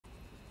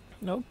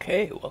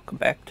Okay, welcome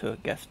back to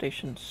Gas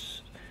Station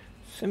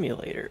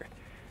Simulator.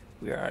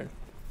 We are on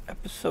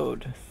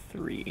episode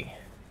 3.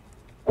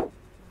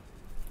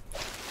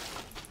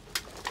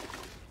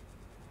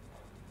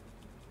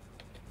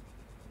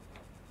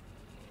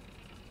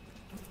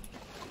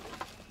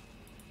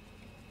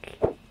 Okay.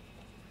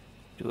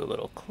 Do a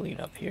little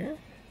cleanup here.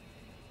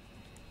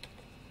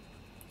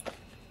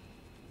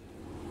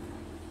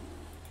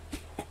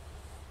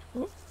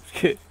 Oops.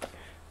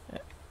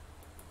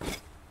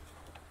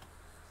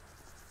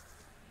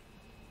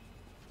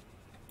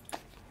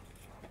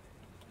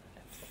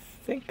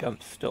 I think I'm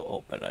still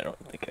open. I don't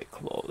think I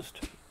closed.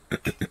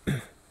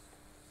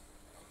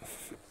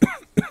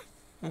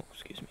 Oh,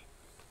 excuse me.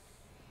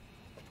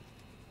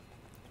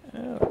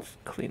 Let's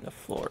clean the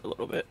floor a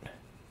little bit.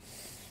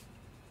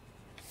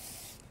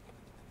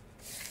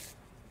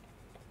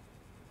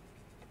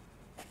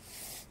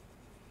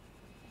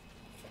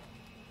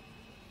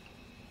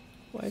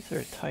 Why is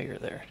there a tire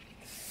there?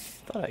 I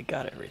thought I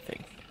got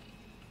everything.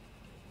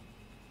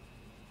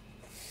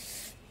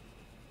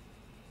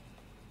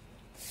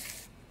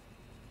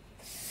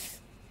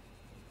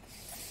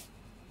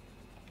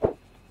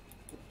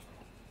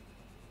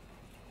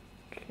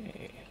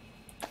 Okay.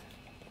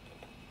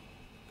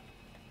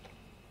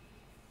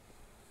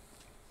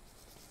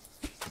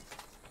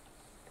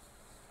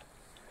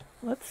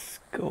 Let's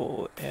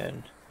go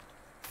and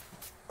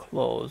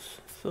close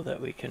so that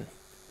we can.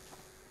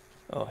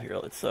 Oh, here,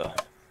 let's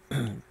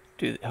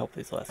help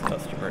these last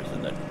customers,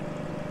 and then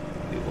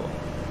we will.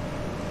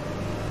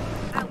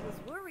 I was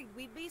worried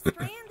we'd be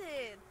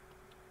stranded.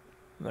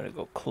 I'm gonna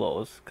go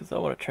close because I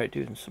want to try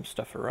doing some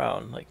stuff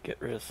around, like get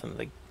rid of some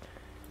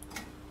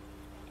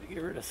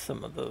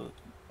of the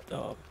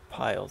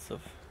piles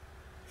of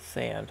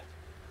sand.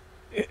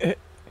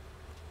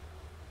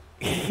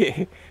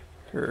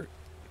 Her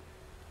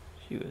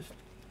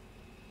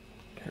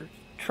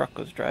truck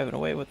was driving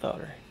away without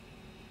her.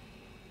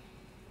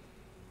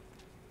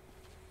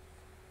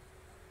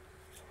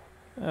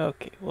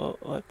 Okay, well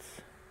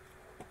let's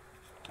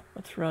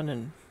run,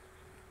 and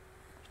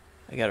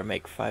I gotta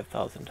make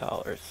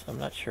 $5,000. I'm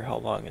not sure how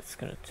long it's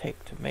gonna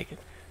take to make it.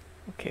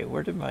 Okay,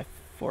 where did my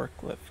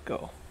forklift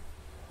go?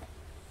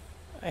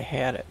 I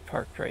had it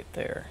parked right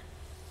there.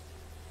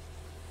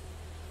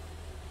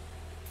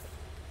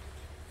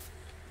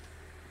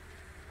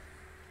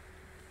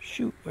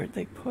 Shoot, where'd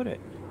they put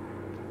it?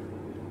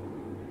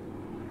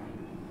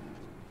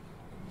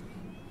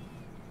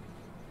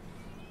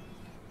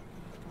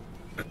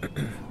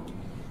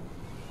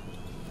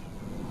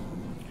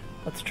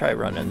 Let's try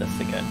running this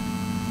again.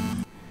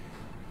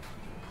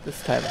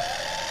 This time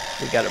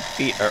we gotta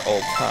beat our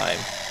old time.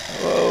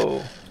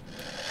 Whoa!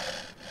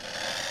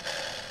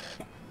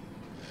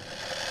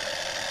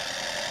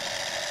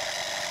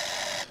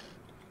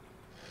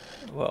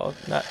 Well,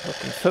 not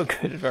looking so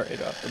good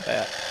right off the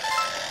bat.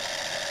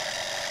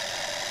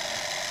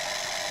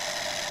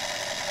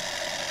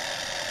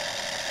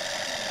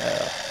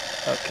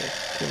 Okay,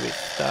 can we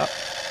stop?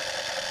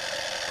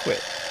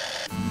 Quit.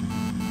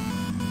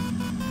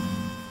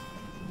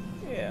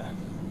 Yeah.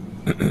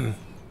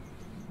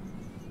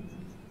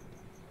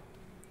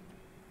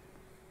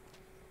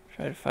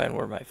 Try to find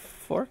where my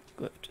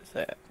forklift is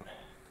at.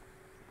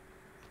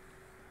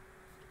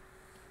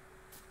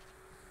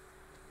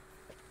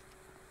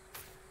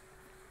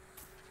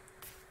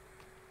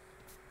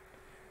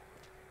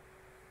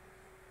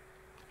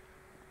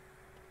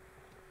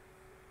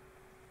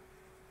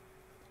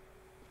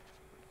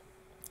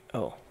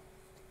 Oh.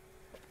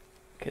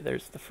 Okay,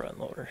 there's the front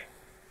loader.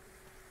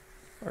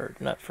 Or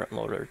not front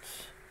loader,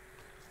 it's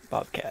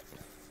Bobcat.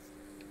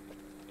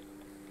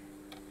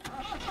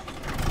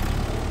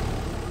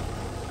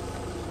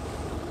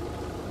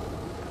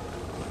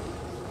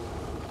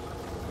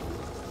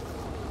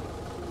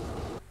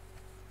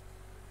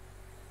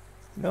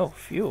 No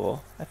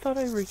fuel? I thought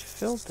I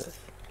refilled this.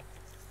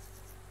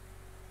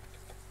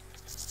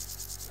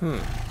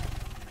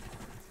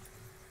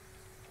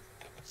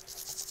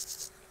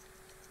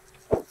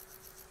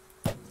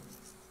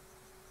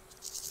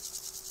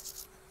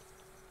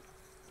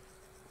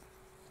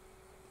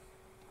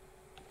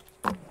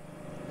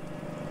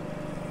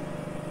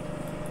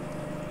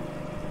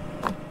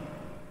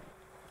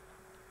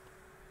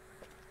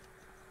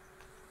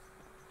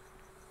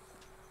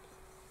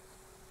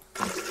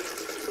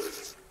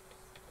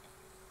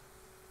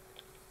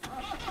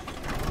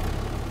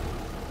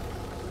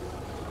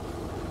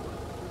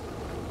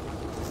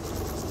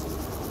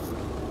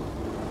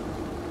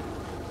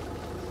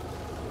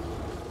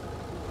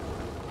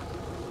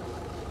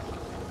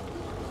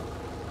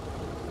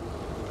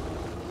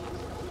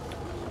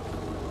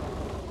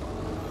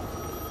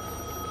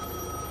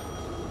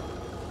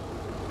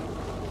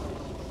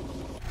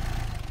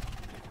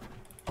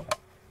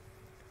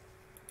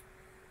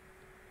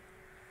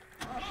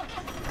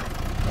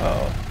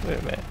 Oh, wait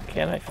a minute.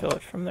 Can I fill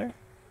it from there?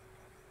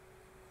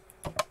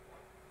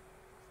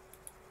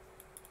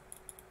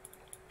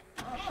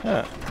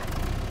 Huh.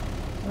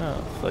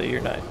 Oh, so you're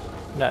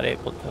not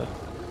able to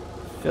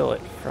fill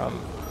it from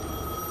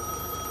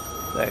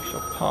the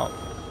actual pump.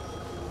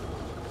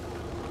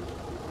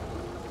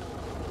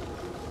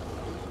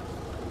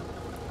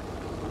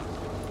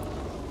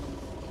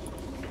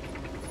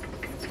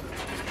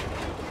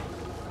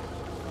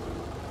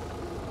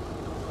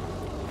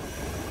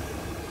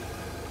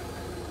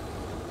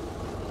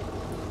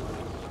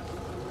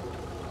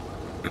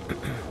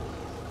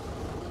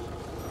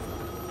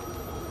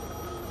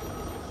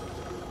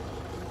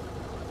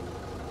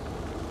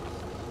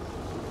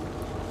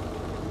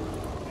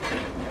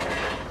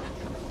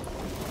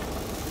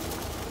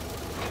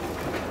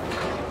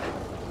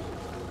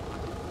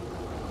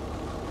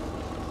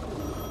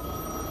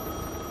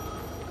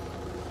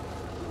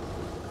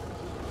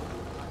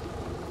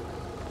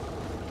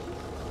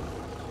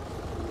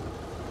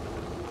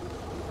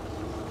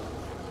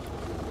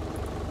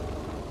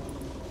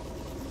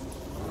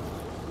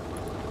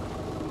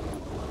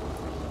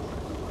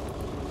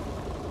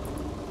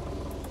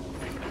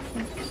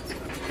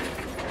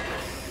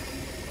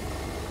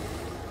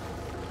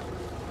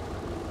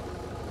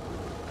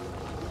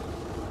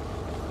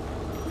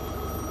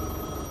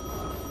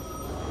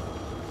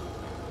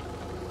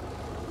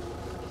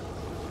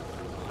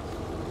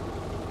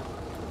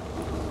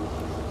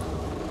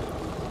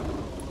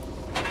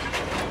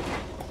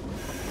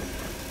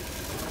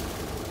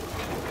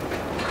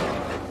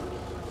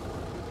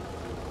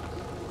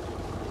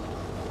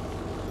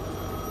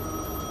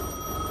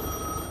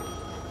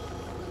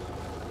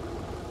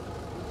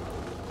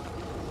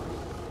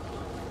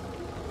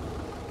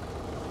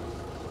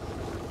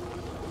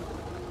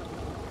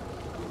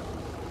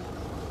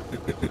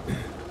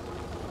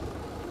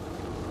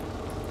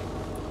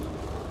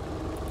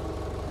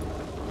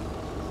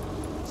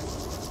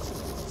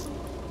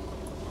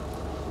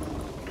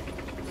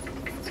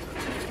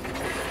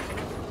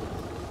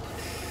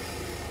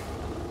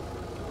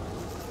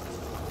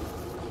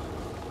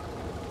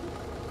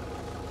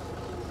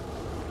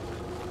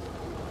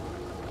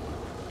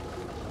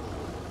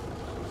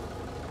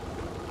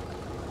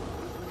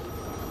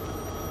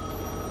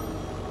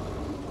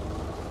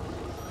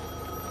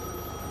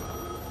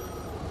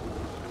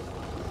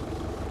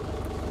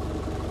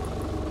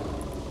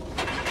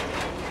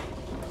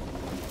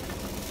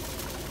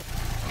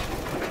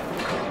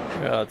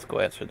 Let's go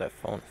answer that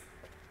phone.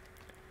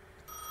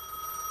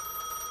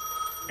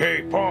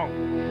 Hey, punk.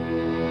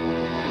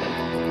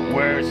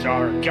 Where's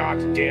our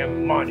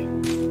goddamn money?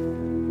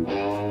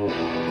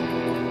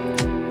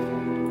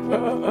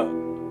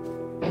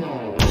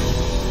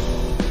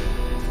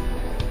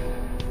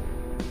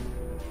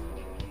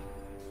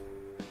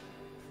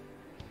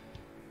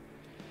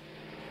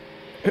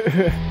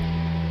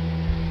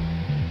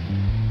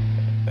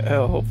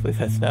 Oh, hopefully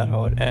that's not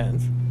how it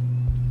ends.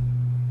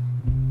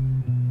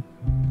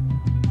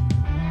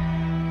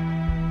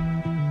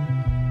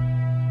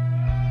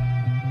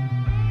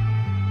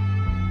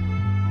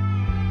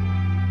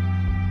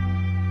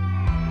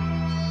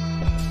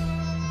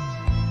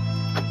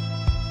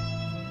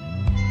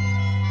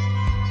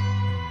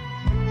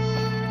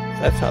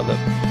 That's how the...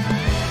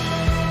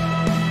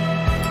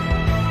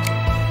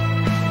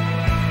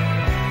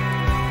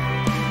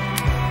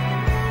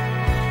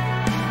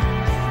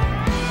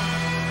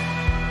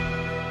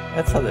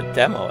 That's how the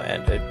demo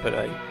ended, but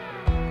I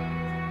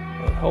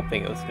was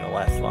hoping it was going to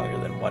last longer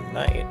than one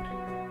night.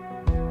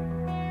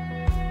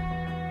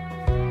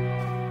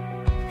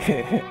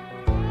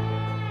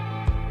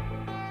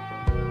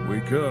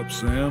 Wake up,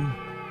 Sam.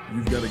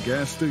 You've got a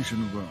gas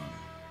station to run.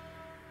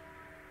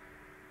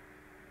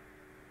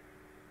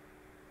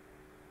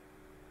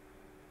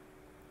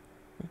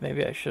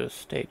 Maybe I should have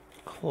stayed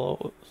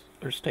closed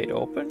or stayed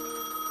open.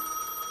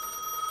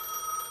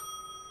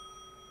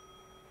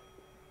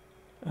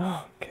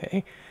 Oh,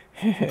 okay.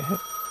 Hey,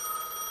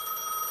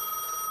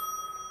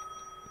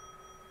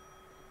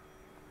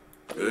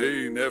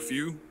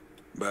 nephew.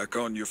 Back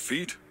on your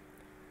feet?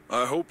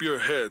 I hope your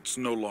head's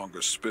no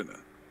longer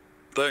spinning.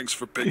 Thanks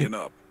for picking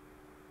up.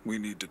 We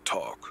need to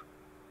talk.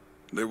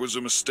 There was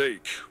a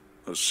mistake,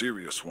 a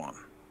serious one.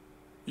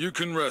 You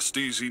can rest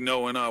easy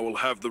knowing I will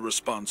have the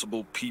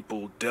responsible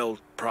people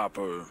dealt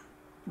proper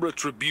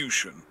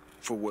retribution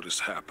for what has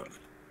happened.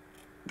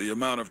 The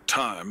amount of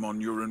time on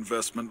your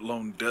investment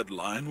loan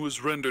deadline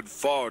was rendered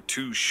far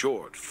too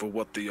short for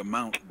what the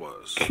amount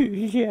was.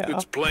 Yeah.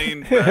 It's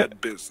plain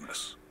bad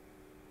business.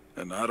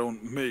 And I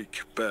don't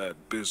make bad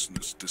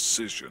business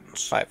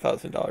decisions.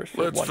 $5,000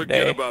 for Let's one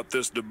forget day. about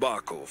this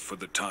debacle for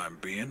the time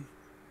being.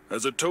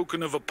 As a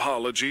token of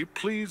apology,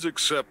 please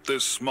accept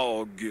this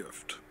small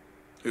gift.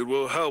 It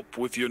will help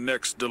with your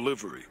next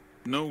delivery.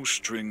 No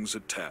strings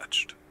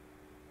attached.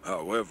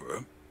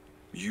 However,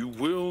 you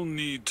will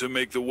need to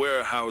make the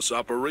warehouse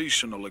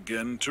operational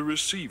again to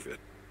receive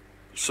it.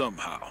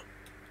 Somehow.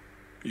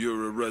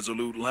 You're a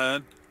resolute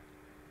lad.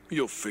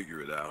 You'll figure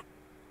it out.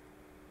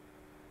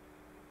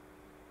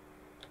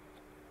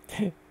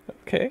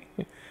 Okay.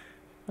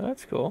 Well,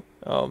 that's cool.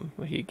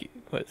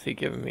 What's he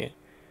giving me?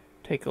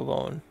 Take a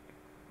loan.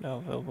 Now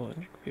available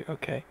in your computer.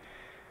 Okay.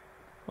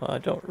 Well, I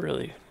don't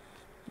really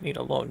need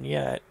a loan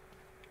yet.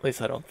 At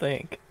least I don't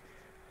think.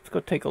 Let's go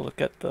take a look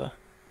at the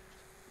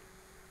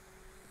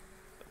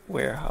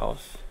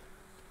warehouse.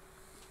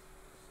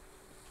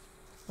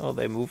 Oh,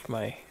 they moved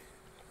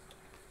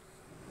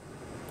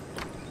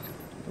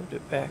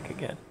it back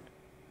again.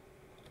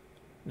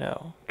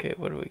 No. Okay,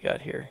 what do we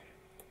got here?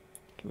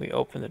 Can we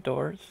open the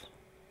doors?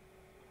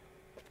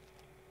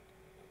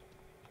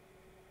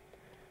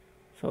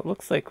 So it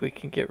looks like we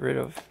can get rid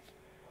of,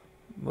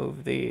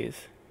 move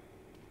these.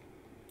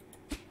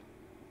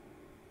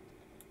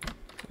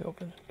 We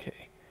open,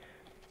 okay.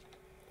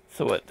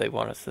 So what, they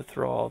want us to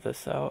throw all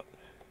this out?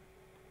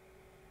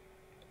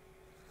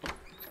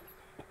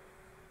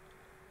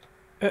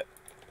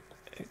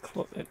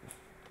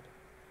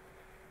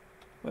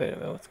 Wait a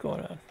minute, what's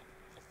going on?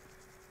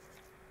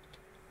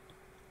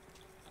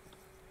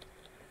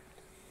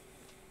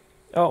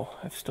 Oh,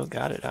 I've still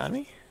got it on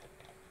me?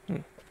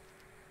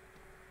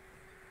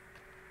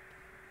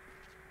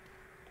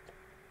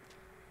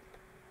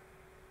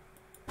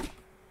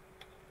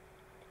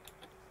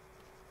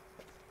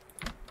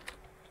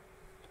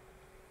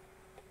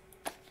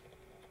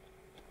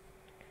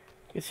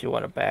 Guess you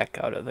want to back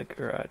out of the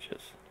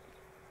garages.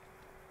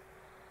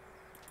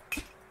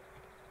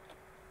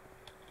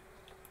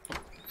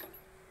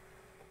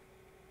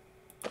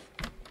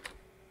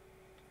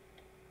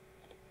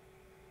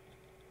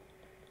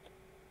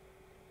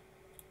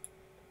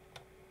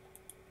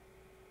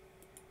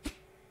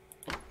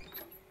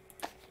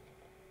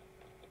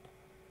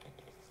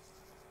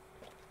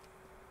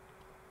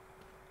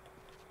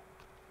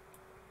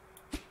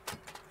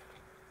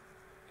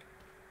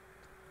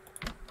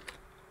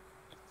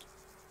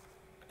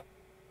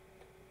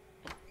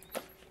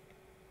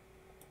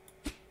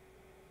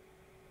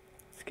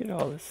 Let's get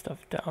all this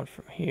stuff down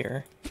from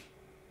here.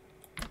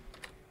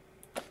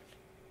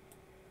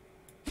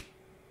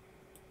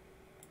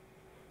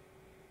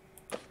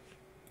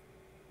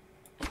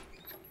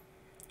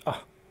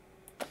 Oh.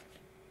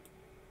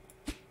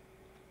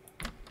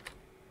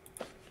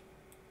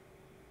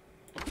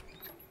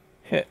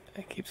 Hit.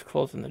 It keeps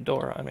closing the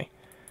door on me.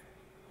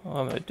 All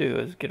I'm going to do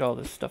is get all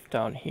this stuff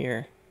down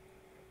here.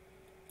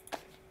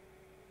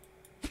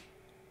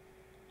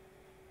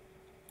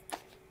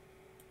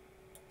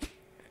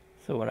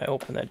 So when I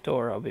open that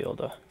door, I'll be able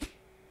to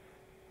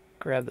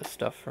grab the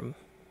stuff from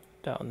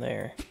down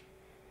there.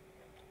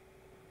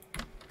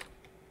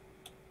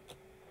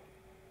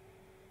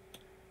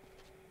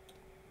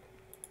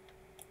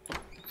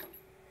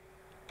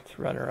 Let's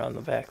run around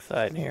the back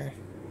side here.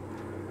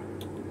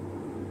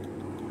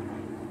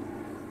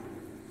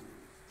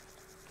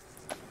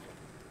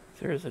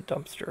 There's a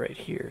dumpster right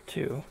here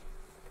too.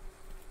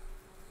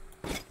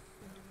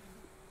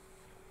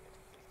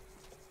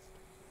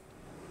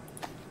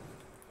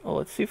 Well,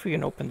 let's see if we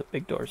can open the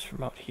big doors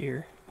from out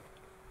here.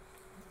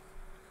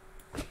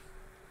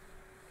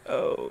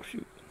 Oh,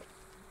 shoot.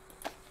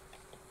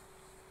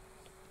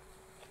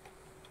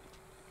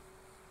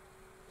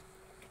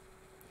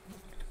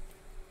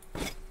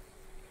 Let's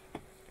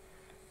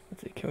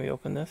see, can we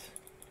open this?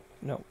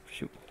 No,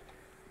 shoot.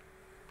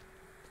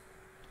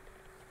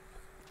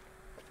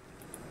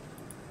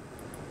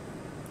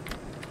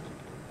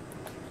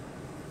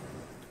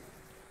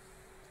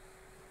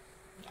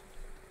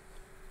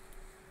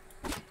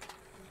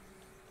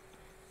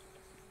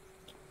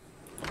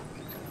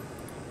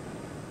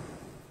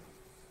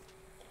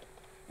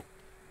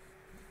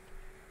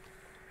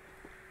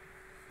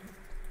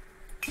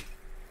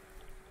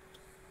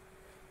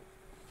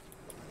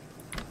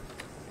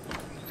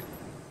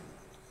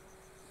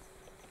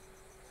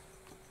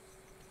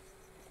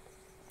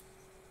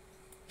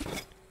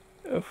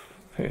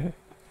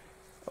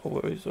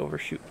 Always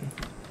overshooting.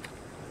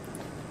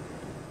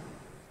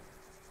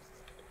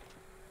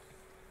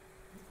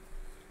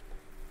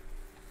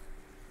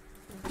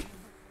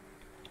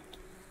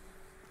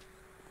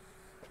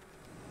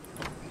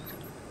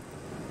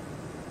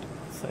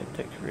 Side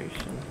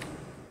decoration.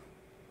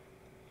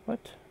 What?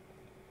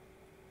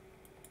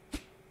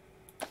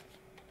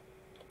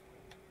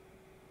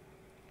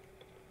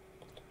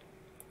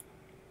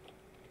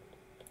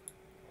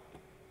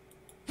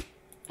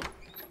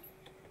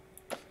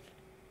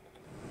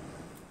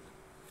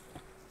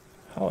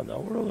 How in the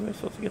world am I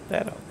supposed to get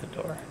that out the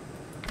door?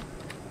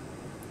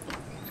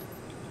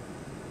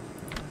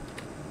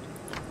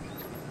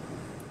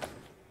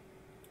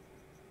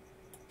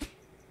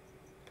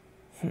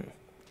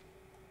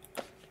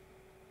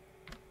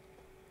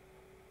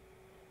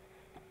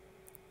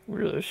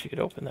 Really wish you could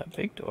open that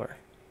big door.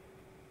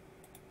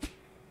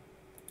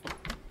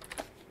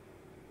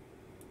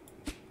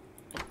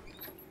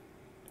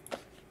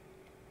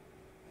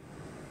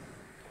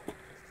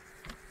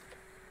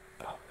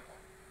 Oh.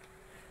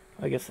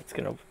 I guess it's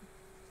gonna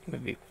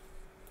maybe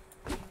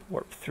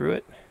warp through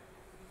it.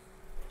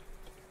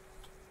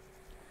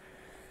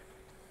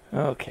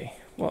 Okay,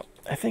 well,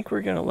 I think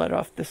we're gonna let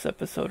off this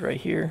episode right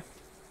here.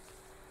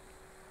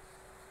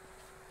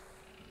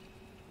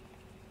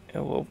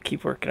 And we'll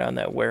keep working on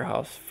that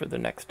warehouse for the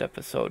next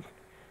episode.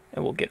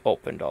 And we'll get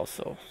opened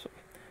also. So,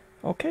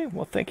 okay,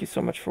 well, thank you so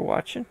much for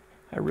watching.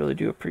 I really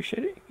do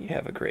appreciate it. You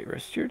have a great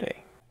rest of your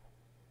day.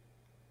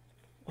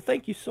 Well,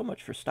 thank you so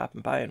much for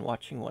stopping by and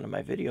watching one of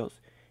my videos.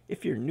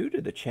 If you're new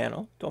to the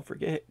channel, don't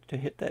forget to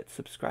hit that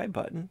subscribe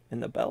button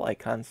and the bell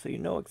icon so you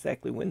know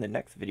exactly when the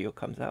next video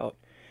comes out.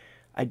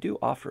 I do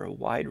offer a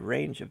wide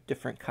range of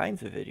different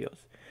kinds of videos.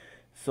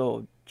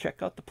 So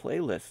check out the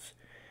playlists.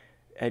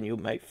 And you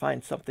might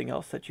find something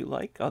else that you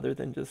like other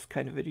than this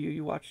kind of video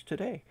you watched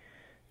today.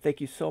 Thank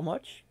you so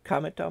much.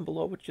 Comment down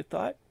below what you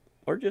thought,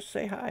 or just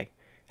say hi.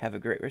 Have a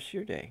great rest of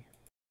your day.